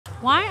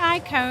Why I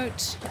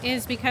coach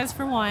is because,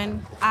 for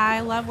one,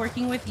 I love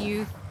working with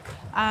youth.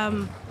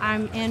 I'm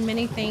in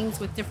many things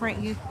with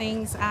different youth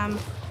things.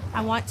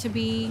 I want to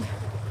be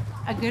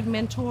a good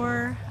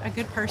mentor, a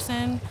good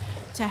person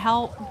to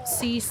help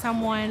see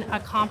someone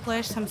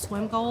accomplish some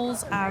swim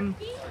goals.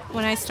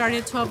 When I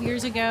started 12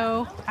 years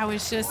ago, I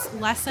was just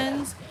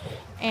lessons,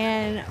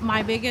 and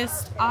my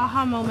biggest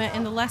aha moment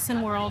in the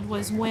lesson world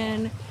was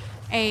when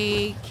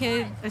a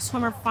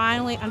swimmer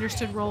finally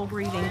understood roll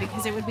breathing,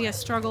 because it would be a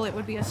struggle, it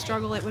would be a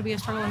struggle, it would be a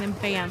struggle, and then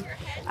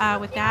bam,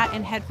 with that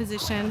and head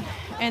position,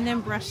 and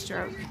then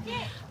breaststroke.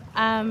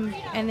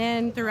 And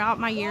then throughout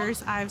my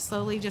years, I've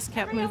slowly just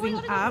kept moving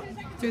up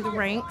through the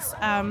ranks.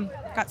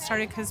 Got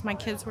started because my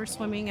kids were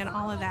swimming and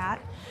all of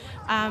that.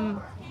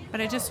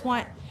 But I just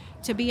want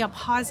to be a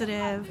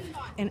positive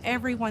in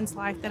everyone's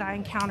life that I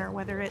encounter,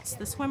 whether it's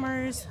the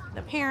swimmers,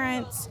 the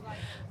parents,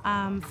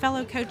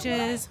 fellow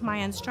coaches, my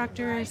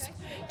instructors,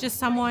 just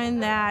someone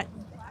that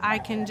I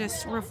can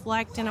just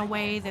reflect in a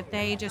way that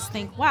they just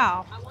think,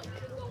 wow,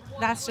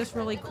 that's just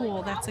really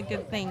cool. That's a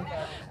good thing.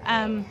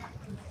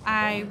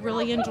 I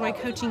really enjoy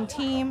coaching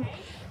team.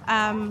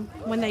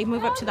 When they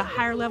move up to the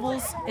higher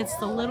levels, it's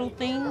the little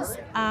things.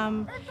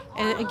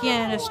 And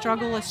again, a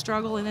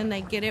struggle, and then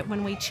they get it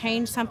when we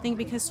change something,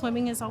 because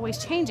swimming is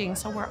always changing,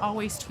 so we're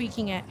always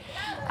tweaking it.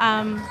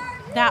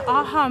 That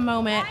aha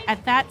moment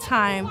at that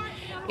time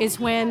is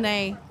when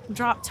they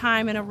drop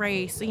time in a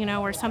race,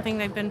 or something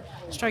they've been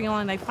struggling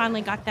on. They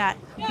finally got that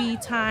B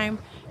time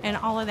and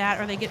all of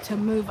that, or they get to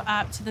move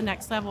up to the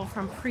next level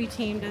from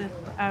pre-team to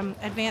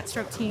advanced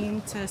stroke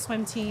team to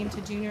swim team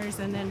to juniors,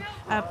 and then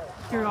up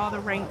through all the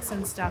ranks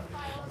and stuff.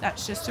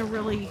 That's just a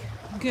really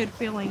good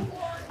feeling.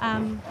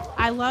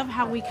 I love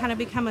how we kind of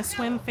become a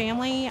swim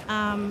family.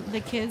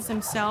 The kids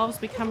themselves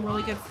become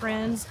really good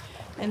friends,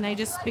 and they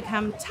just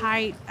become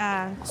tight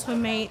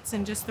swim mates,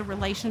 and just the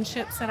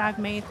relationships that I've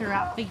made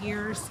throughout the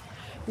years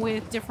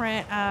with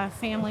different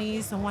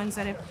families, the ones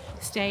that have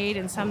stayed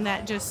and some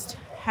that just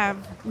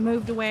have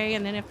moved away,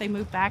 and then if they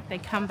move back, they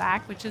come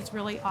back, which is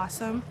really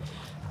awesome.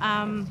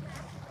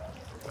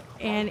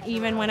 And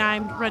even when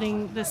I'm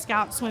running the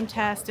Scout swim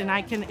test, and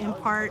I can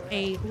impart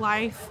a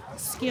life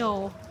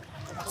skill,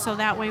 so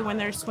that way when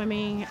they're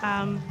swimming,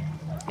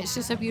 it's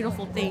just a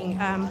beautiful thing.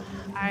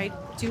 I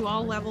do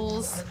all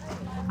levels.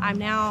 I'm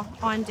now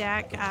on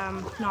deck,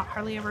 not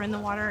hardly ever in the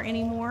water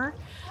anymore,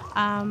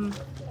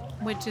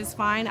 which is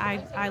fine.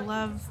 I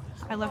love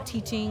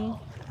teaching.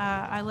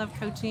 I love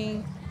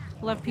coaching.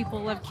 Love people,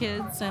 love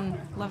kids, and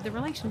love the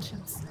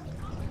relationships.